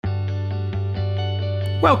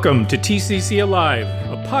Welcome to TCC Alive,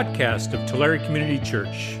 a podcast of Tulare Community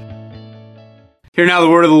Church. Hear now the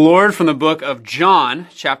word of the Lord from the book of John,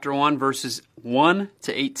 chapter 1, verses 1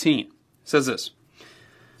 to 18. It says this: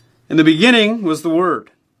 In the beginning was the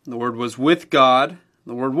Word. The Word was with God.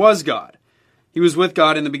 The Word was God. He was with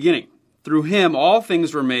God in the beginning. Through him all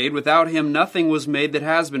things were made. Without him nothing was made that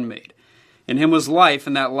has been made. In him was life,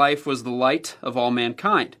 and that life was the light of all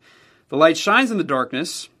mankind. The light shines in the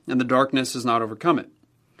darkness, and the darkness has not overcome it.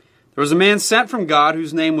 There was a man sent from God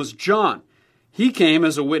whose name was John. He came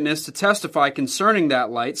as a witness to testify concerning that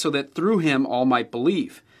light, so that through him all might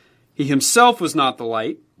believe. He himself was not the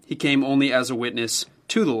light. He came only as a witness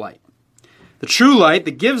to the light. The true light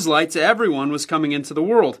that gives light to everyone was coming into the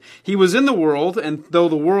world. He was in the world, and though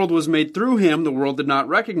the world was made through him, the world did not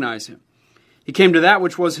recognize him. He came to that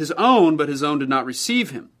which was his own, but his own did not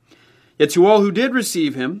receive him. Yet to all who did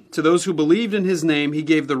receive him, to those who believed in his name, he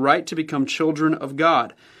gave the right to become children of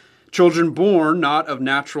God. Children born not of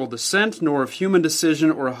natural descent, nor of human decision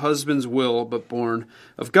or a husband's will, but born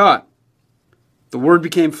of God. The Word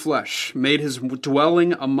became flesh, made his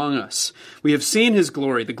dwelling among us. We have seen his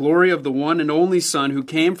glory, the glory of the one and only Son, who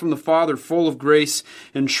came from the Father, full of grace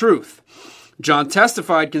and truth. John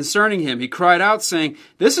testified concerning him. He cried out, saying,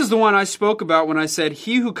 This is the one I spoke about when I said,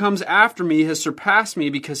 He who comes after me has surpassed me,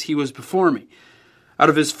 because he was before me. Out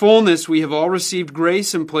of his fullness we have all received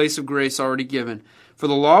grace in place of grace already given. For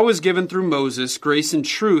the law was given through Moses, grace and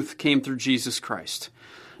truth came through Jesus Christ.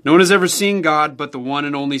 No one has ever seen God but the one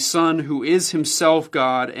and only Son, who is himself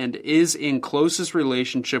God and is in closest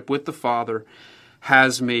relationship with the Father,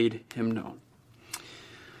 has made him known.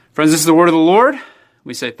 Friends, this is the word of the Lord.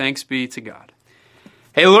 We say thanks be to God.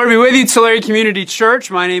 Hey, Lord be with you, Tulare Community Church.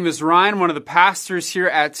 My name is Ryan, one of the pastors here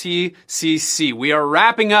at TCC. We are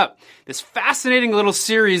wrapping up this fascinating little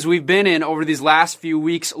series we've been in over these last few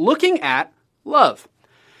weeks, looking at love.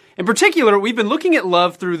 In particular, we've been looking at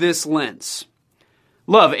love through this lens.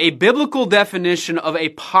 Love, a biblical definition of a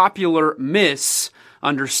popular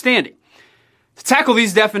misunderstanding. To tackle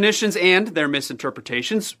these definitions and their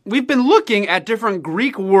misinterpretations, we've been looking at different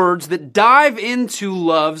Greek words that dive into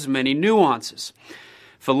love's many nuances.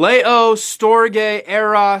 Phileo, storge,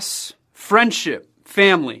 eros, friendship,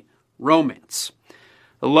 family, romance.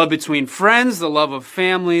 The love between friends, the love of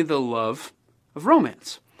family, the love of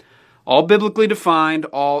romance. All biblically defined,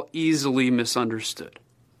 all easily misunderstood.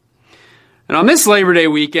 And on this Labor Day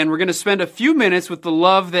weekend, we're going to spend a few minutes with the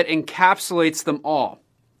love that encapsulates them all.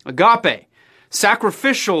 Agape,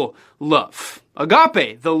 sacrificial love.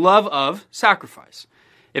 Agape, the love of sacrifice.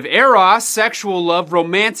 If eros, sexual love,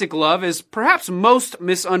 romantic love, is perhaps most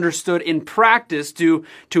misunderstood in practice due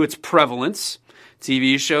to its prevalence,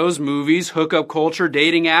 TV shows, movies, hookup culture,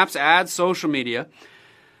 dating apps, ads, social media,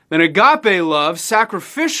 then agape love,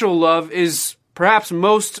 sacrificial love, is perhaps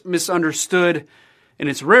most misunderstood in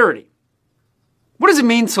its rarity. What does it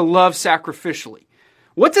mean to love sacrificially?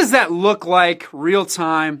 What does that look like, real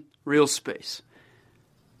time, real space?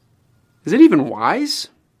 Is it even wise?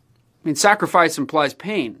 I mean, sacrifice implies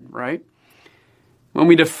pain, right? When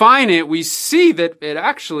we define it, we see that it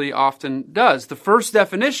actually often does. The first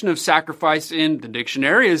definition of sacrifice in the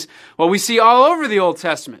dictionary is what we see all over the Old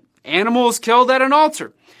Testament. Animals killed at an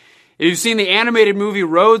altar. If you've seen the animated movie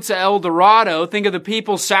Road to El Dorado, think of the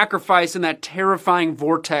people sacrificed in that terrifying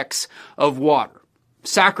vortex of water.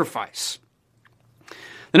 Sacrifice.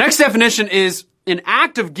 The next definition is an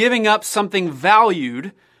act of giving up something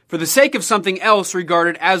valued for the sake of something else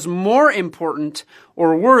regarded as more important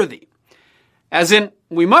or worthy. As in,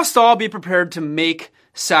 we must all be prepared to make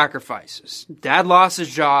sacrifices. Dad lost his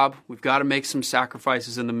job. We've got to make some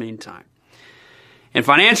sacrifices in the meantime. In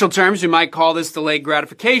financial terms, we might call this delayed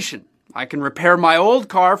gratification. I can repair my old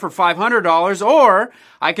car for $500, or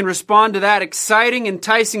I can respond to that exciting,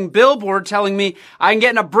 enticing billboard telling me I can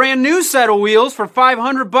get a brand new set of wheels for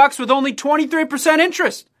 $500 with only 23%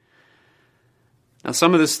 interest. Now,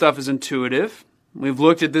 some of this stuff is intuitive. We've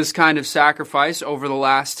looked at this kind of sacrifice over the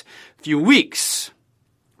last few weeks.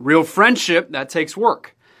 Real friendship, that takes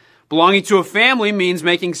work. Belonging to a family means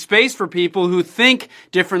making space for people who think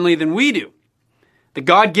differently than we do. The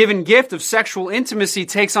God-given gift of sexual intimacy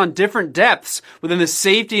takes on different depths within the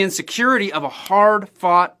safety and security of a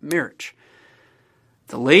hard-fought marriage.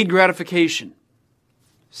 Delayed gratification,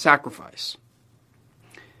 sacrifice.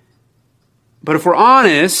 But if we're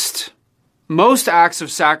honest, most acts of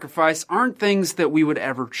sacrifice aren't things that we would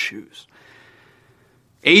ever choose.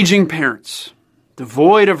 Aging parents,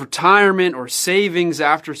 devoid of retirement or savings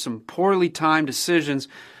after some poorly timed decisions,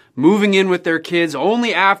 moving in with their kids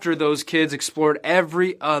only after those kids explored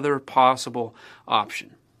every other possible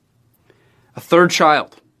option. A third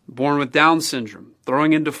child, born with Down syndrome,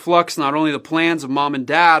 throwing into flux not only the plans of mom and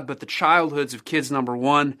dad, but the childhoods of kids number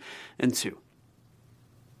 1 and 2.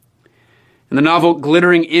 In the novel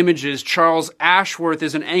Glittering Images, Charles Ashworth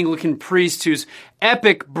is an Anglican priest whose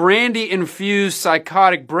epic brandy-infused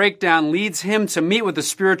psychotic breakdown leads him to meet with a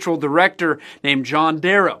spiritual director named John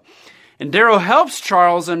Darrow. And Darrow helps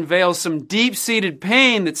Charles unveil some deep-seated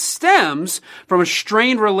pain that stems from a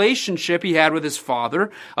strained relationship he had with his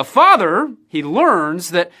father. A father, he learns,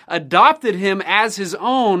 that adopted him as his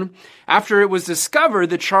own after it was discovered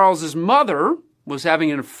that Charles's mother was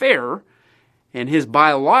having an affair and his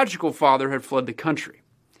biological father had fled the country.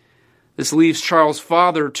 This leaves Charles'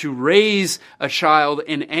 father to raise a child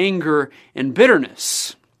in anger and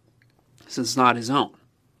bitterness, since it's not his own.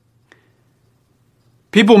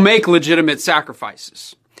 People make legitimate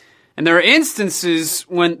sacrifices. And there are instances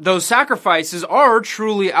when those sacrifices are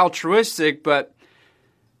truly altruistic, but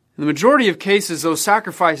in the majority of cases, those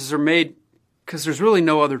sacrifices are made because there's really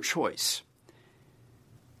no other choice.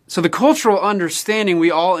 So the cultural understanding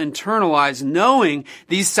we all internalize, knowing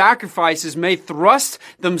these sacrifices may thrust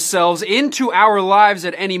themselves into our lives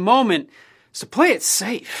at any moment, is to play it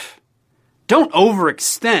safe. Don't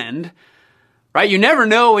overextend, right? You never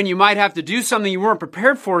know when you might have to do something you weren't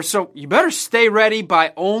prepared for, so you better stay ready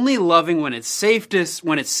by only loving when it's safest,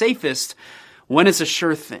 when it's a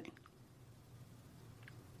sure thing.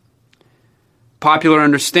 Popular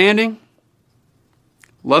understanding,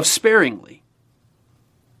 love sparingly.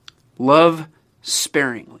 Love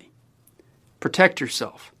sparingly. Protect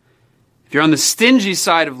yourself. If you're on the stingy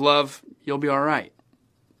side of love, you'll be all right.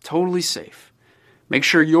 Totally safe. Make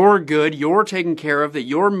sure you're good, you're taken care of, that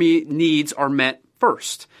your needs are met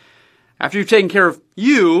first. After you've taken care of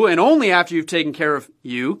you, and only after you've taken care of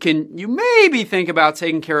you, can you maybe think about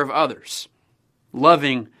taking care of others.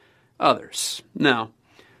 Loving others. No.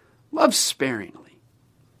 Love sparingly.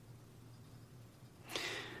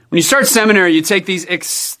 When you start seminary, you take these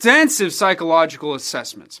extensive psychological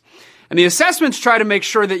assessments. And the assessments try to make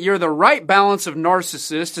sure that you're the right balance of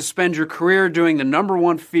narcissist to spend your career doing the number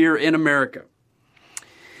one fear in America.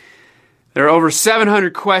 There are over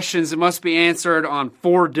 700 questions that must be answered on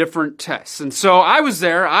 4 different tests. And so I was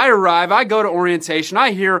there, I arrive, I go to orientation,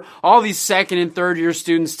 I hear all these 2nd and 3rd year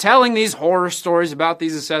students telling these horror stories about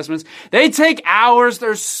these assessments. They take hours,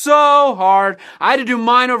 they're so hard. I had to do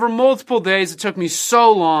mine over multiple days, it took me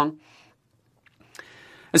so long.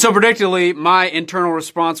 And so predictably, my internal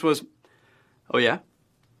response was, oh yeah?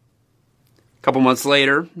 A couple months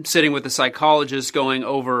later, I'm sitting with the psychologist going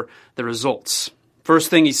over the results. First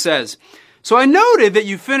thing he says, so I noted that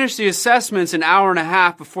you finished the assessments an hour and a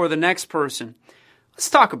half before the next person. Let's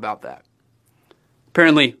talk about that.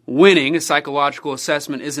 Apparently, winning a psychological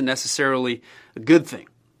assessment isn't necessarily a good thing.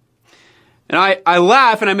 And I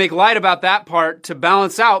laugh and I make light about that part to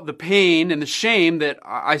balance out the pain and the shame that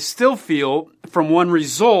I still feel from one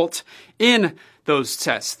result in those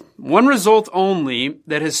tests. One result only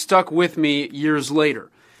that has stuck with me years later.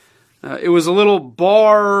 It was a little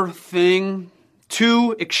bar thing,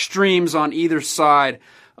 2 extremes on either side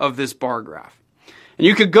of this bar graph. And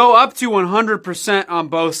you could go up to 100% on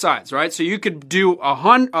both sides, right? So you could do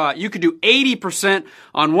 80%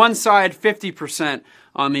 on one side, 50%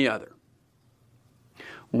 on the other.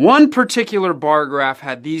 One particular bar graph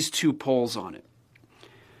had these 2 poles on it.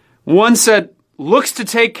 One said, looks to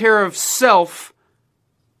take care of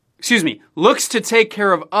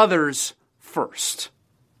others first.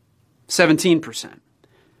 17%.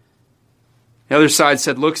 The other side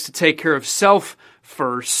said, looks to take care of self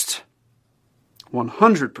first.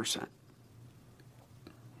 100%.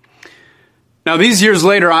 Now, these years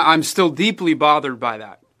later, I'm still deeply bothered by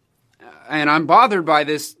that. And I'm bothered by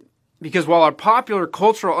this because while our popular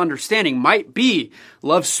cultural understanding might be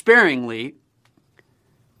love sparingly,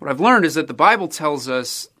 what I've learned is that the Bible tells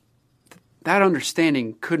us that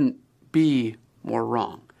understanding couldn't be more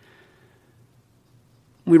wrong.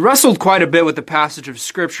 We wrestled quite a bit with the passage of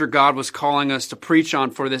Scripture God was calling us to preach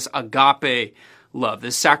on for this agape love,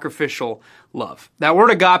 this sacrificial love. That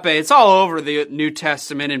word agape, it's all over the New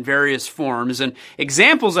Testament in various forms, and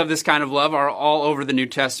examples of this kind of love are all over the New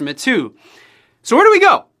Testament too. So where do we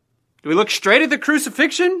go? Do we look straight at the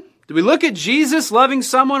crucifixion? Do we look at Jesus loving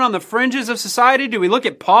someone on the fringes of society? Do we look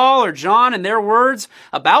at Paul or John and their words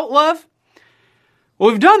about love? Well,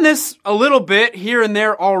 we've done this a little bit here and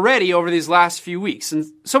there already over these last few weeks. And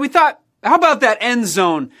so we thought, how about that end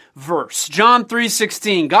zone verse? John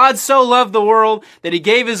 3:16. God so loved the world that he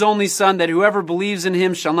gave his only son that whoever believes in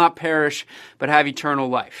him shall not perish but have eternal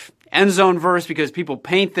life. End zone verse because people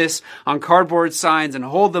paint this on cardboard signs and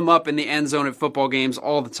hold them up in the end zone at football games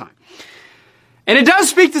all the time. And it does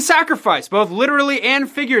speak to sacrifice, both literally and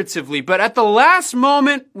figuratively, but at the last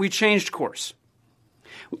moment, we changed course.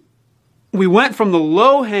 We went from the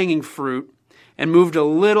low-hanging fruit and moved a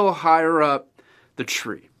little higher up the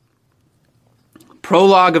tree.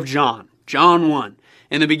 Prologue of John, John 1.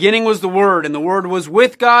 In the beginning was the Word, and the Word was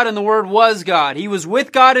with God, and the Word was God. He was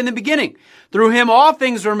with God in the beginning. Through him all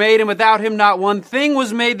things were made, and without him not one thing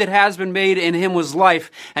was made that has been made. In him was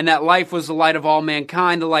life, and that life was the light of all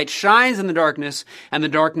mankind. The light shines in the darkness, and the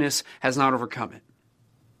darkness has not overcome it.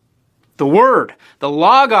 The Word, the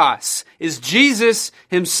Logos, is Jesus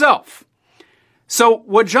himself. So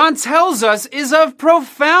what John tells us is of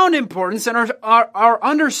profound importance in our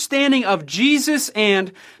understanding of Jesus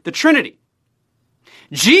and the Trinity.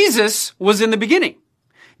 Jesus was in the beginning.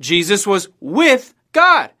 Jesus was with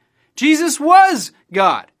God. Jesus was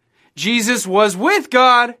God. Jesus was with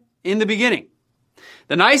God in the beginning.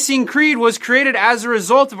 The Nicene Creed was created as a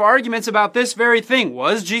result of arguments about this very thing.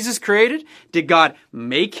 Was Jesus created? Did God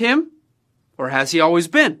make him? Or has he always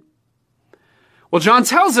been? Well, John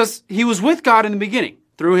tells us he was with God in the beginning.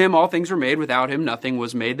 Through him all things were made. Without him nothing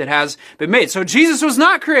was made that has been made. So Jesus was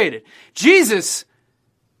not created. Jesus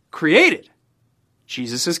created.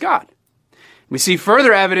 Jesus is God. We see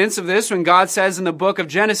further evidence of this when God says in the book of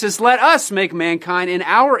Genesis, let us make mankind in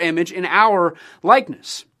our image, in our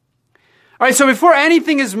likeness. All right, so before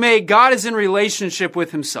anything is made, God is in relationship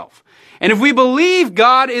with himself. And if we believe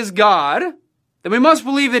God is God, then we must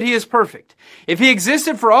believe that he is perfect. If he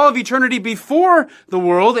existed for all of eternity before the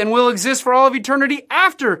world and will exist for all of eternity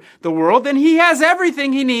after the world, then he has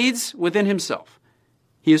everything he needs within himself.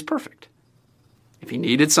 He is perfect. If he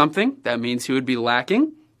needed something, that means he would be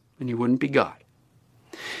lacking and he wouldn't be God.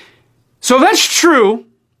 So if that's true,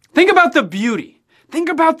 think about the beauty. Think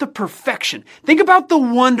about the perfection. Think about the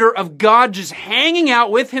wonder of God just hanging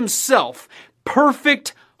out with himself.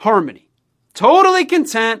 Perfect harmony. Totally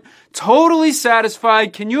content, totally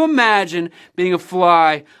satisfied. Can you imagine being a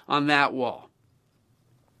fly on that wall?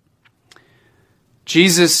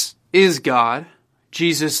 Jesus is God.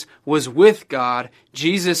 Jesus was with God.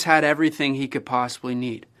 Jesus had everything he could possibly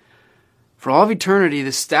need. For all of eternity,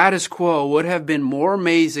 the status quo would have been more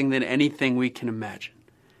amazing than anything we can imagine.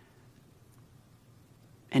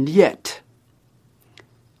 And yet,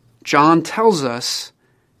 John tells us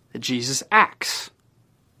that Jesus acts.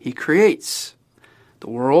 He creates. The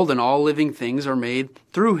world and all living things are made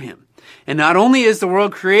through him. And not only is the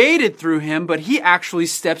world created through him, but he actually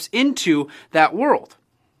steps into that world.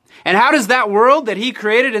 And how does that world that he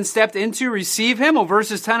created and stepped into receive him? Well,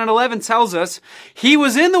 verses 10 and 11 tells us, he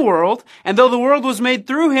was in the world, and though the world was made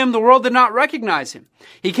through him, the world did not recognize him.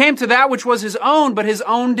 He came to that which was his own, but his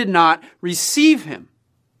own did not receive him.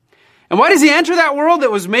 And why does he enter that world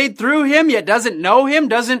that was made through him, yet doesn't know him,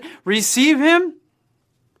 doesn't receive him?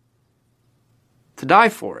 To die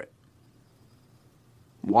for it.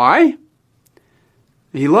 Why?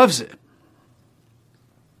 He loves it.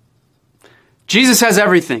 Jesus has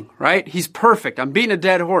everything, right? He's perfect. I'm beating a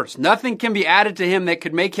dead horse. Nothing can be added to him that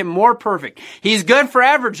could make him more perfect. He's good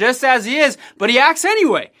forever, just as he is, but he acts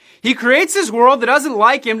anyway. He creates this world that doesn't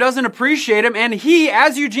like him, doesn't appreciate him, and he,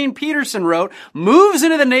 as Eugene Peterson wrote, moves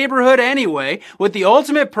into the neighborhood anyway with the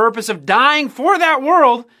ultimate purpose of dying for that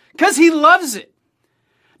world because he loves it.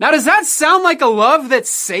 Now, does that sound like a love that's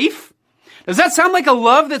safe? Does that sound like a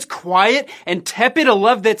love that's quiet and tepid, a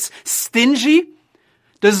love that's stingy?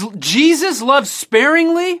 Does Jesus love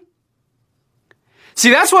sparingly?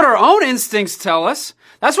 See, that's what our own instincts tell us.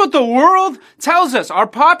 That's what the world tells us. Our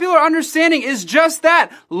popular understanding is just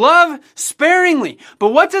that. Love sparingly. But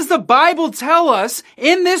what does the Bible tell us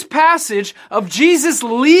in this passage of Jesus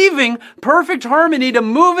leaving perfect harmony to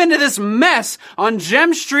move into this mess on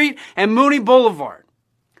Gem Street and Mooney Boulevard?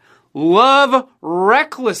 Love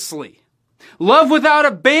recklessly. Love without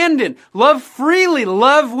abandon. Love freely.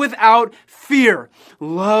 Love without fear.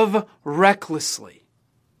 Love recklessly.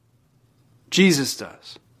 Jesus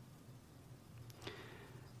does.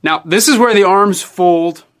 Now, this is where the arms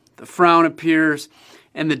fold, the frown appears,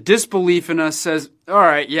 and the disbelief in us says, all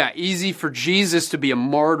right, yeah, easy for Jesus to be a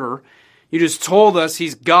martyr. You just told us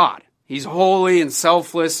he's God. He's holy and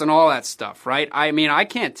selfless and all that stuff, right? I mean, I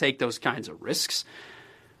can't take those kinds of risks.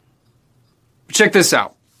 Check this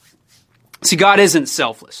out. See, God isn't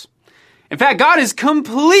selfless. In fact, God is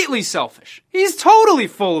completely selfish. He's totally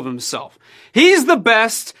full of himself. He's the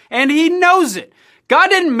best, and he knows it. God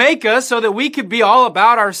didn't make us so that we could be all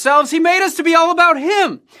about ourselves. He made us to be all about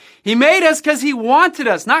him. He made us because he wanted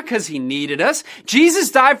us, not because he needed us. Jesus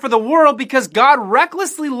died for the world because God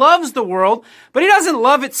recklessly loves the world, but he doesn't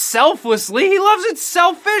love it selflessly. He loves it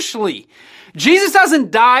selfishly. Jesus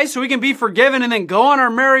doesn't die so we can be forgiven and then go on our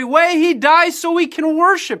merry way. He dies so we can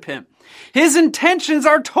worship him. His intentions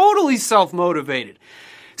are totally self-motivated.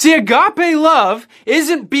 See, agape love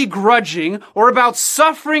isn't begrudging or about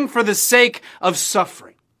suffering for the sake of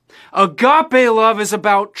suffering. Agape love is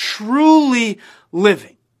about truly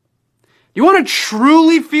living. You want to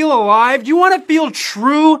truly feel alive? Do you want to feel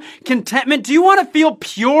true contentment? Do you want to feel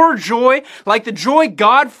pure joy, like the joy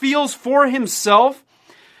God feels for himself?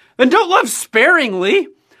 Then don't love sparingly.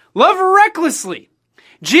 Love recklessly.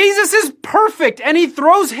 Jesus is perfect, and he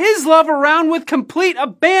throws his love around with complete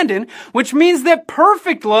abandon, which means that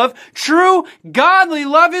perfect love, true, godly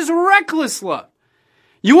love, is reckless love.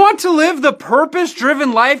 You want to live the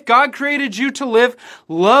purpose-driven life God created you to live?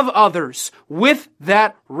 Love others with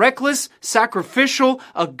that reckless, sacrificial,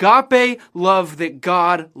 agape love that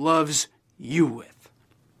God loves you with.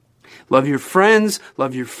 Love your friends,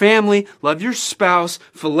 love your family, love your spouse,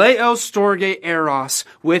 phileo storge eros,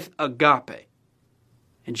 with agape.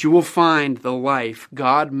 And you will find the life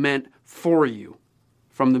God meant for you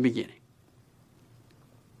from the beginning.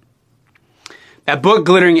 That book,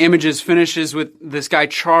 Glittering Images, finishes with this guy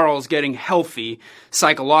Charles getting healthy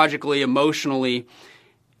psychologically, emotionally,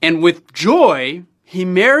 and with joy, he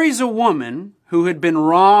marries a woman who had been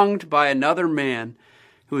wronged by another man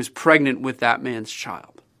who was pregnant with that man's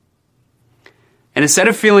child. And instead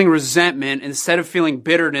of feeling resentment, instead of feeling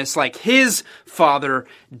bitterness like his father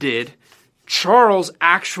did, Charles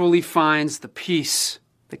actually finds the peace,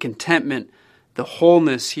 the contentment, the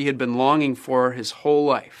wholeness he had been longing for his whole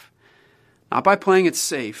life. Not by playing it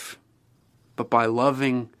safe, but by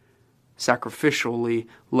loving sacrificially,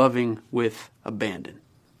 loving with abandon.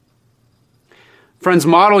 Friends,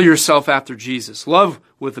 model yourself after Jesus. Love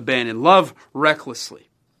with abandon. Love recklessly.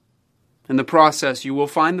 In the process, you will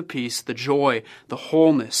find the peace, the joy, the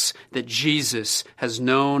wholeness that Jesus has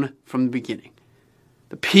known from the beginning.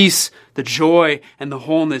 The peace, the joy, and the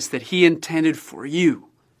wholeness that he intended for you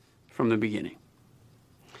from the beginning.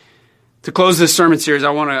 To close this sermon series,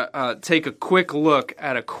 I want to take a quick look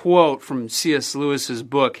at a quote from C.S. Lewis's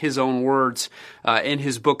book, his own words, in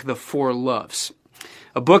his book, The Four Loves,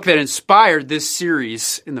 a book that inspired this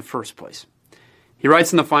series in the first place. He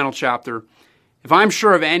writes in the final chapter, "If I'm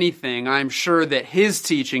sure of anything, I'm sure that his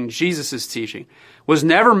teaching, Jesus' teaching, was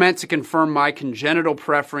never meant to confirm my congenital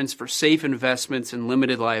preference for safe investments and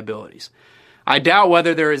limited liabilities. I doubt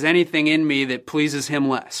whether there is anything in me that pleases him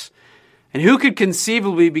less. And who could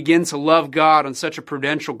conceivably begin to love God on such a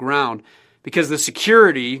prudential ground, because the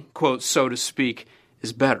security, quote, so to speak,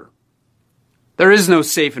 is better? There is no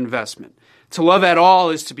safe investment. To love at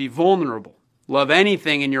all is to be vulnerable. Love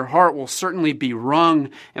anything, and your heart will certainly be wrung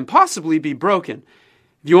and possibly be broken.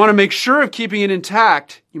 If you want to make sure of keeping it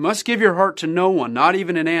intact, you must give your heart to no one, not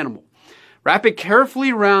even an animal. Wrap it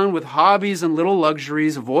carefully round with hobbies and little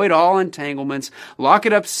luxuries. Avoid all entanglements. Lock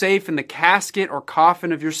it up safe in the casket or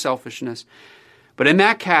coffin of your selfishness. But in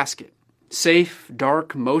that casket, safe,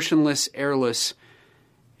 dark, motionless, airless,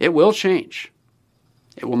 it will change.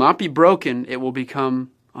 It will not be broken. It will become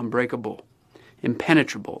unbreakable,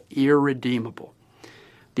 impenetrable, irredeemable.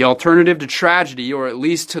 The alternative to tragedy, or at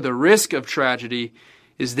least to the risk of tragedy,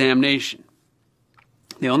 is damnation.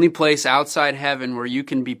 The only place outside heaven where you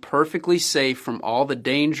can be perfectly safe from all the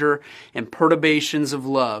danger and perturbations of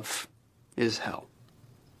love is hell.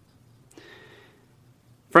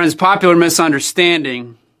 Friends, popular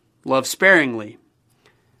misunderstanding, love sparingly.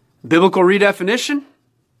 Biblical redefinition,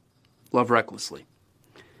 love recklessly.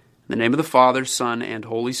 In the name of the Father, Son, and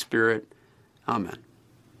Holy Spirit, amen.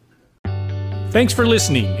 Thanks for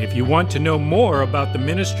listening. If you want to know more about the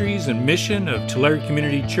ministries and mission of Tulare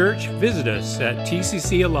Community Church, visit us at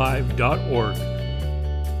tccalive.org.